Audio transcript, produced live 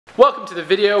Welcome to the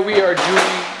video. We are doing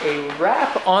a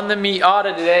wrap on the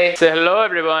Miata today. Say hello,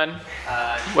 everyone.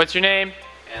 What's your name?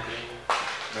 Anthony.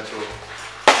 Mitchell.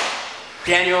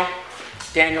 Daniel.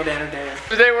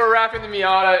 Today we're wrapping the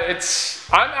Miata.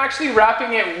 I'm actually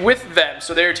wrapping it with them,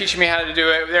 so they're teaching me how to do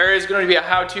it. There is going to be a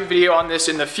how-to video on this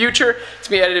in the future. It's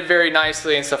going to be edited very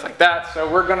nicely and stuff like that,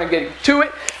 so we're going to get to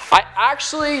it. I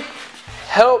actually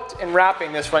helped in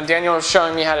wrapping this one. Daniel was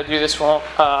showing me how to do this one.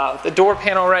 The door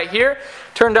panel right here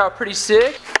turned out pretty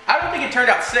sick. I don't think it turned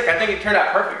out sick. I think it turned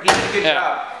out perfect. You did a good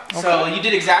job. Okay. So you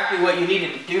did exactly what you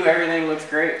needed to do. Everything looks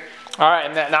great. All right,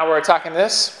 and now we're attacking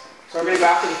this. So we're going to go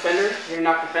after the fender. We're going to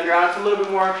knock the fender out. It's a little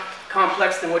bit more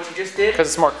complex than what you just did. Because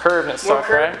it's more curved and stuff,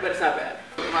 right? But it's not bad.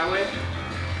 My way.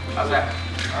 How's that?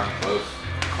 Close.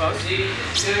 Close. See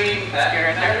that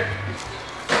right there?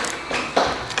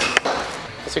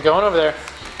 What's it going over there?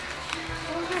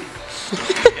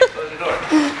 Close the door.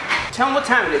 Tell them what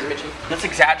time it is, Mitchie. Let's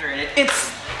exaggerate it.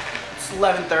 It's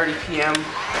 11:30 p.m.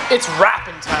 It's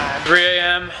wrapping time. 3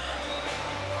 a.m.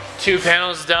 2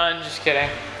 panels done. Just kidding.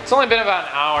 It's only been about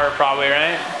an hour probably,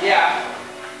 right? Yeah.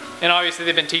 And obviously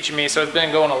they've been teaching me, so it's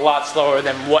been going a lot slower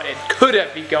than what it could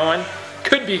be going.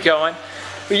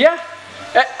 But yeah,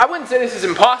 I wouldn't say this is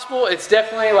impossible. It's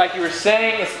definitely, like you were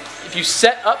saying, if you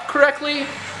set up correctly,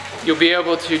 you'll be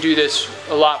able to do this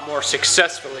a lot more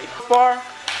successfully. So far,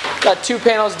 got 2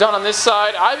 panels done on this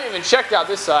side. I haven't even checked out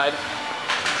this side.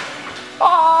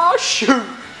 Oh shoot!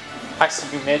 I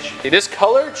see you, Mitch. This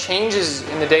color changes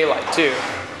in the daylight too.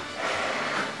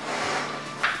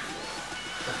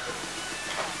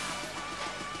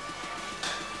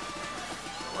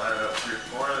 Line it up to your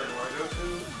corner that you want to go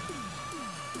to.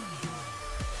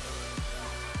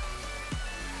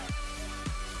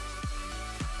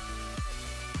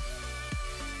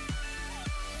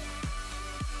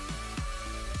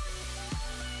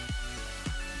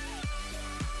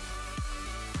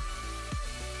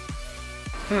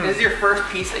 This is your first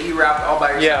piece that you wrapped all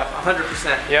by yourself. Yeah.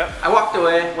 100%. Yep. I walked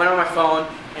away, went on my phone,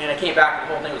 and I came back and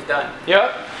the whole thing was done.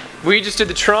 Yep. We just did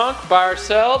the trunk by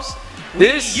ourselves.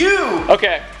 You!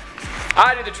 Okay.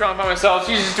 I did the trunk by myself.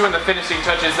 He's just doing the finishing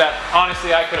touches that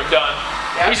honestly I could have done.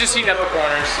 Yeah, he's just heating up the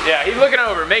corners. Yeah, he's looking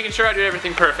over, making sure I did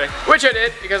everything perfect. Which I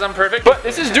did, because I'm perfect. But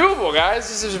this is doable, guys.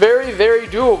 This is very, very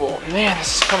doable. Man,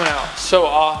 this is coming out so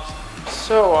awesome.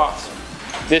 So awesome.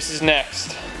 This is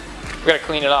next. We gotta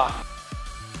clean it off.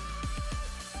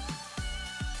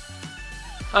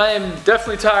 I am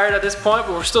definitely tired at this point,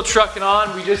 but we're still trucking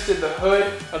on. We just did the hood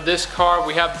of this car.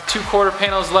 We have the 2 quarter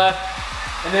panels left.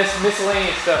 And this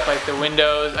miscellaneous stuff like the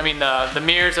windows, the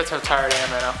mirrors, that's how tired I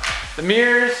am right now. The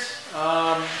mirrors,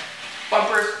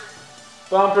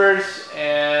 bumpers,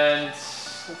 and let's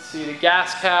see, the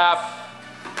gas cap,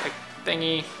 like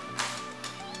thingy.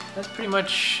 That's pretty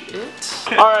much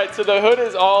it. All right, so the hood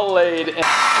is all laid.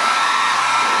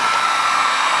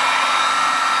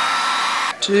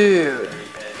 Dude.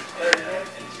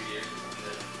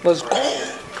 Let's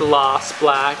go. Gloss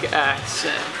black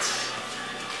accent.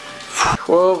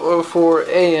 12:04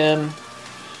 a.m.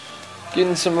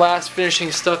 Getting some last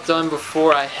finishing stuff done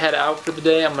before I head out for the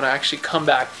day. I'm gonna actually come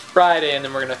back Friday and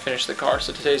then we're gonna finish the car.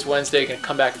 So today's Wednesday, gonna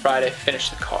come back Friday, finish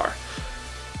the car.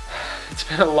 It's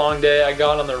been a long day. I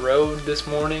got on the road this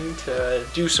morning to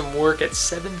do some work at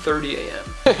 7:30 a.m.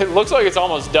 It looks like it's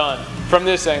almost done from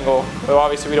this angle. But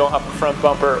obviously we don't have a front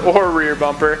bumper or rear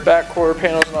bumper. Back quarter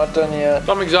panel's not done yet.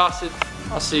 So I'm exhausted.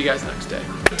 I'll see you guys next day.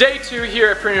 Day 2 here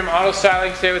at Premium Auto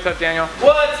Styling. Say what's up, Daniel.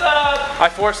 What's up? I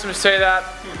forced him to say that.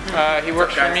 He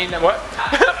works for me. What?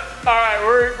 All right,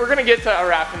 we're gonna get to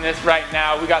wrapping this right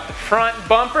now. We got the front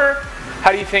bumper.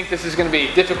 How do you think this is gonna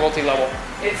be? Difficulty level?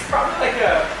 It's probably like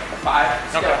a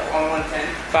 5. Okay. On 110.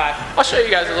 5. I'll show you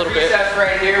guys a little bit. Recess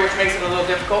right here, which makes it a little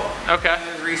difficult. Okay. And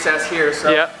there's a recess here, so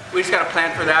we just gotta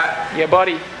plan for that. Yeah,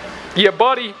 buddy. Yeah,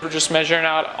 buddy. We're just measuring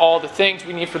out all the things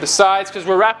we need for the sides because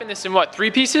we're wrapping this in what,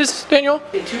 3 pieces, Daniel?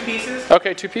 In 2 pieces.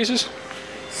 Okay, 2 pieces.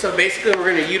 So basically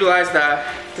we're gonna utilize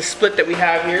the split that we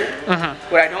have here.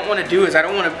 What I don't wanna do is I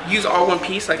don't wanna use all one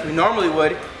piece like we normally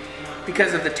would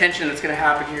because of the tension that's gonna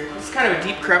happen here. This is kind of a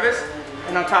deep crevice,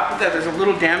 and on top of that there's a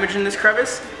little damage in this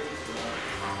crevice.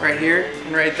 Right here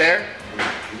and right there.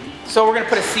 So we're gonna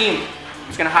put a seam.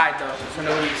 It's gonna hide though, so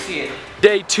nobody can see it.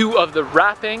 Day 2 of the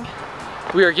wrapping.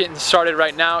 We are getting started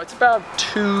right now. It's about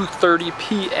 2:30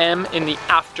 p.m. in the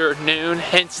afternoon,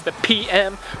 hence the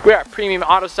PM. We are at Premium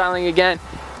Auto Styling again.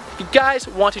 If you guys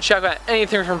want to check out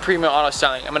anything from Premium Auto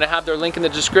Styling, I'm gonna have their link in the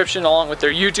description along with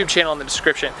their YouTube channel in the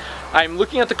description. I'm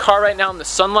looking at the car right now in the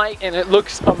sunlight and it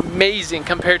looks amazing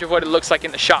compared to what it looks like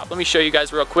in the shop. Let me show you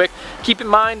guys real quick. Keep in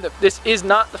mind that this is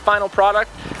not the final product.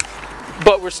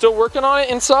 but we're still working on it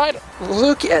inside.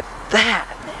 Look at that,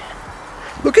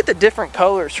 man. Look at the different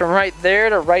colors from right there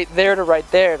to right there to right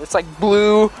there. It's like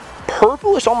blue,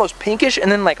 purplish, almost pinkish,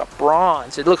 and then like a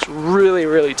bronze. It looks really,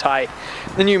 really tight.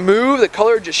 Then you move, the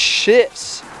color just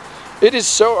shifts. It is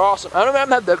so awesome. I'm gonna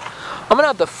have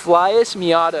the flyest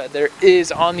Miata there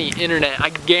is on the internet. I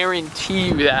guarantee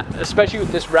you that, especially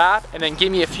with this wrap. And then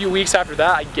give me a few weeks after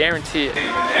that, I guarantee it.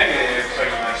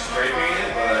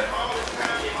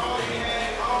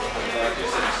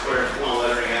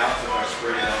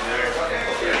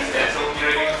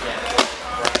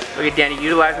 Look at Danny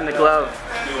utilizing the glove.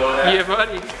 Yeah,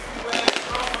 buddy.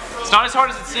 It's not as hard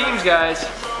as it seems, guys.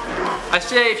 I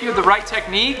say if you have the right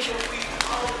technique,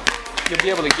 you'll be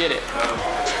able to get it.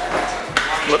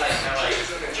 Whoops.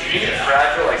 You need it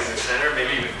fragile, like in the center,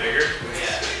 maybe even bigger.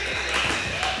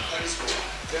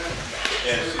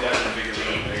 Yeah, see that's a bigger,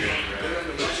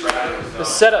 bigger. The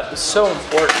setup is so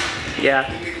important. Yeah.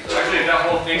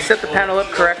 You set the panel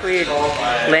up correctly,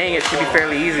 laying it should be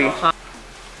fairly easy.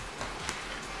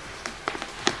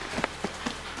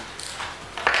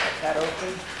 That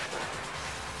open.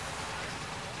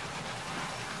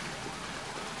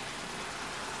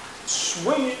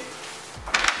 Swing it.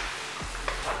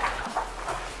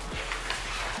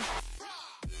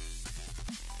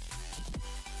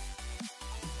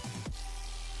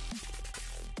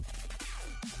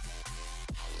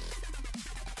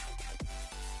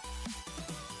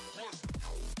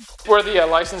 Where the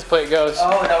license plate goes.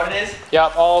 Oh, is that what it is?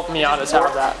 Yep, all Miatas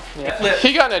have that. Yeah.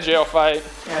 He got in a jail fight.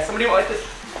 Yeah, somebody like this.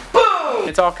 Boom!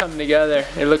 It's all coming together.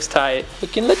 It looks tight.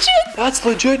 Looking legit. That's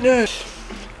legitness.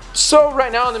 So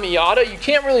right now on the Miata, you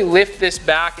can't really lift this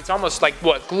back. It's almost like,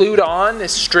 what, glued on,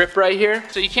 this strip right here.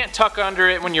 So you can't tuck under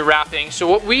it when you're wrapping. So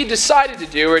what we decided to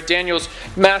do, or Daniel's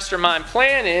mastermind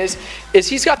plan is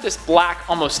he's got this black,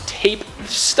 almost tape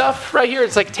stuff right here.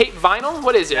 It's like tape vinyl.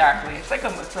 What is it? Exactly. It's like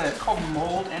it's called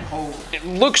mold and hold. It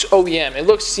looks OEM. It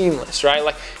looks seamless, right?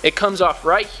 Like it comes off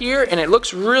right here and it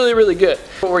looks really, really good.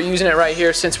 But we're using it right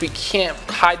here since we can't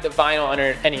hide the vinyl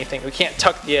under anything. We can't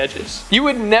tuck the edges. You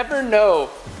would never know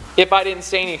if I didn't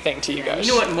say anything to you guys.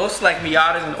 You know what, most like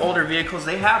Miatas and older vehicles,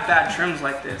 they have bad trims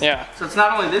like this. Yeah. So it's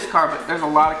not only this car, but there's a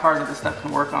lot of cars that this stuff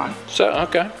can work on. So,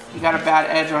 okay. You got a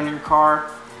bad edge on your car,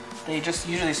 they just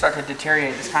usually start to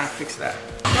deteriorate. Just kind of fix that.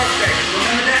 Perfect.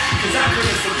 Remember that? Cause I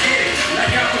couldn't forget it.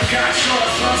 Like I forgot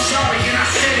yours, so I'm sorry and I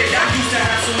said it. I used to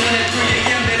have someone at 3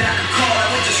 a.m. that I could call.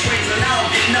 I went to Springs and I don't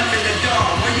get nothing to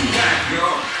dog. Where you at,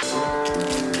 girl?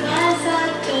 As I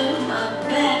turn my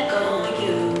back on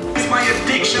you. My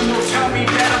addiction will tell me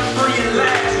that I'm free at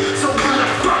last. So when the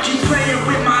fuck you playing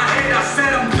with my head, I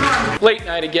said I'm done. Late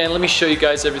night again. Let me show you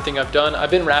guys everything I've done.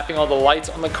 I've been wrapping all the lights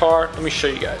on the car. Let me show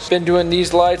you guys. Been doing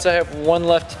these lights. I have one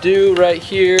left to do right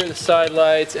here, the side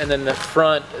lights, and then the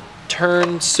front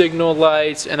turn signal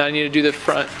lights, and I need to do the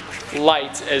front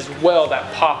lights as well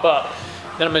that pop up.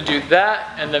 Then I'm gonna do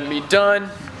that and then be done.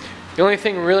 The only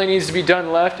thing really needs to be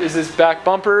done left is this back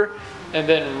bumper and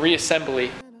then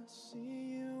reassembly.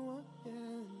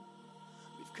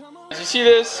 You see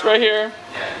this right here?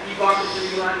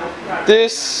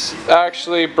 This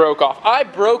actually broke off. I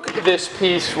broke this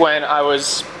piece when I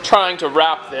was trying to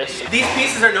wrap this. These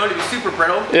pieces are known to be super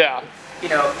brittle. Yeah. You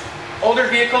know, older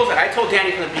vehicles, and I told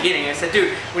Danny from the beginning, I said,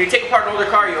 dude, when you take apart an older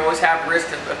car, you always have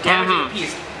risk of damaging the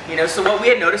piece. You know, so what we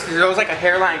had noticed is there was like a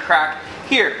hairline crack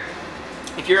here.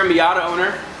 If you're a Miata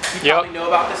owner, you probably know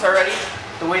about this already.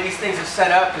 The way these things are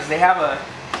set up is they have a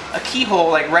keyhole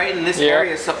like right in this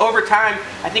area. So over time,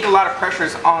 I think a lot of pressure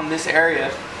is on this area,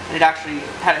 and it actually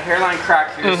had a hairline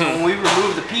crack here. So when we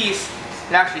removed the piece,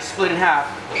 it actually split in half.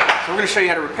 So we're gonna show you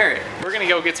how to repair it. We're gonna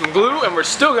go get some glue, and we're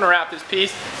still gonna wrap this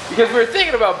piece because we were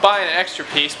thinking about buying an extra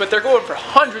piece, but they're going for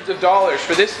hundreds of dollars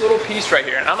for this little piece right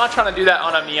here, and I'm not trying to do that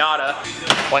on a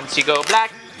Miata. Once you go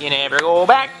black, you never go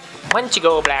back. Once you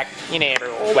go black, you never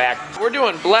go back. We're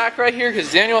doing black right here because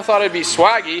Daniel thought it'd be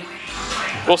swaggy.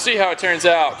 We'll see how it turns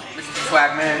out. This is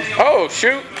swag, man. Oh,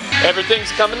 shoot.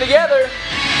 Everything's coming together.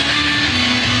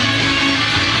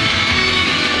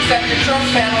 Except your trunk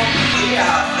panel.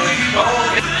 Yeah.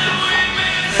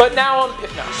 But now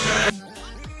no.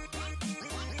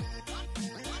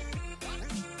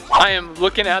 I am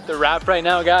looking at the wrap right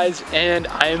now, guys, and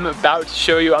I'm about to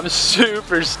show you. I'm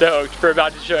super stoked for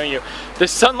about to show you. The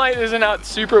sunlight isn't out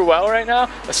super well right now.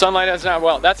 The sunlight isn't out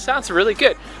well. That sounds really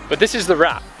good, but this is the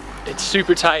wrap. It's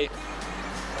super tight.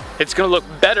 It's gonna look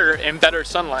better in better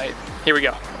sunlight. Here we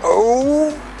go.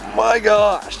 Oh my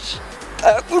gosh.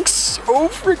 That looks so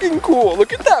freaking cool.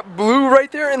 Look at that blue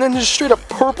right there, and then just straight up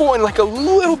purple and like a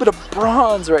little bit of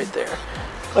bronze right there.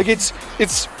 Like it's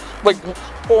like,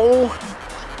 oh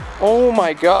Oh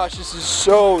my gosh, this is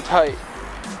so tight.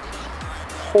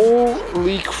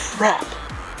 Holy crap.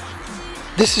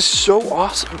 This is so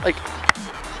awesome. Like,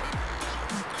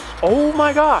 oh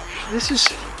my gosh, this is,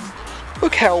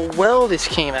 look how well this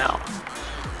came out.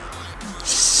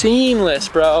 Seamless,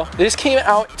 bro. This came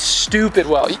out stupid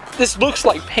well. This looks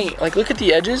like paint. Like, look at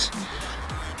the edges.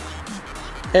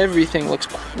 Everything looks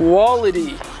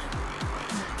quality.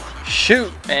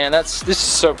 Shoot, man, this is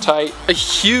so tight. A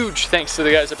huge thanks to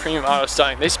the guys at Premium Auto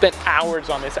Styling. They spent hours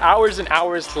on this, hours and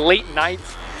hours, late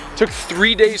nights. Took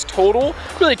 3 days total,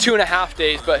 really 2.5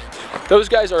 days, but those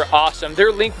guys are awesome.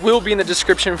 Their link will be in the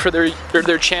description for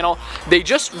their channel. They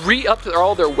just re-upped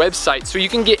all their websites, so you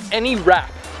can get any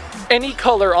wrap, any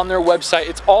color on their website.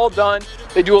 It's all done.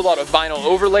 They do a lot of vinyl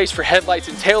overlays for headlights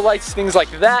and taillights, things like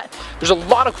that. There's a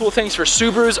lot of cool things for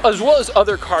Subarus as well as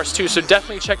other cars too, so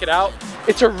definitely check it out.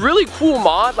 It's a really cool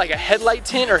mod, like a headlight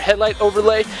tint or headlight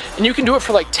overlay, and you can do it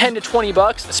for like 10 to 20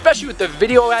 bucks, especially with the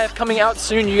video I have coming out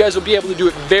soon. You guys will be able to do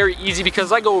it very easy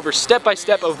because I go over step by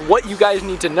step of what you guys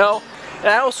need to know. And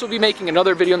I also be making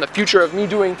another video in the future of me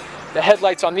doing the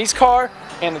headlights on these cars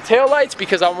and the tail lights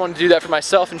because I wanted to do that for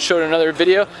myself and show it in another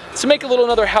video. So make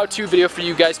another how-to video for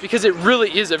you guys because it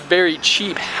really is a very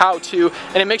cheap how-to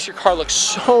and it makes your car look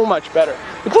so much better.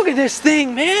 But look at this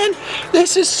thing, man.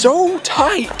 This is so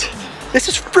tight. This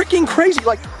is freaking crazy.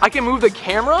 Like, I can move the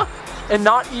camera and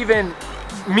not even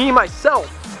me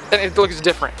myself and it looks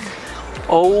different.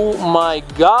 Oh my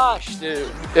gosh,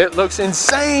 dude. It looks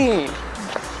insane.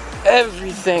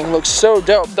 Everything looks so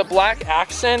dope. The black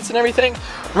accents and everything.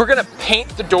 We're gonna paint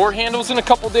the door handles in a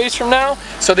couple days from now.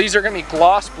 So these are gonna be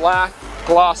gloss black,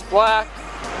 black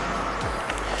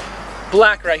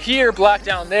right here, black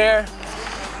down there.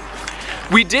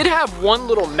 We did have one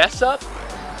little mess up.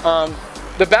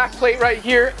 The back plate right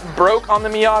here broke on the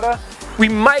Miata. We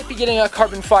might be getting a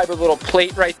carbon fiber little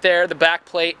plate right there, the back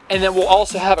plate, and then we'll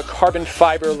also have a carbon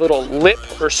fiber little lip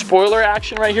or spoiler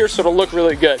action right here, so it'll look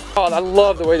really good. Oh, I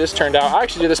love the way this turned out. I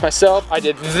actually did this myself. I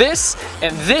did this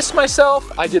and this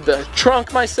myself. I did the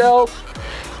trunk myself,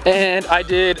 and I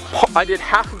did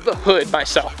half of the hood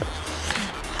myself.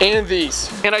 And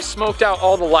these. And I smoked out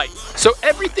all the lights. So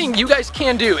everything you guys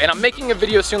can do, and I'm making a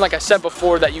video soon, like I said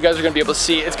before, that you guys are gonna be able to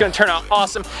see. It's gonna turn out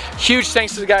awesome. Huge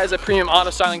thanks to the guys at Premium Auto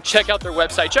Styling. Check out their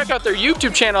website. Check out their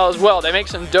YouTube channel as well. They make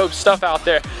some dope stuff out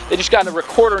there. They just got a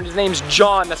recorder, and his name's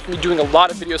John. That's gonna be doing a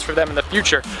lot of videos for them in the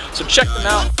future. So check them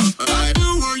out.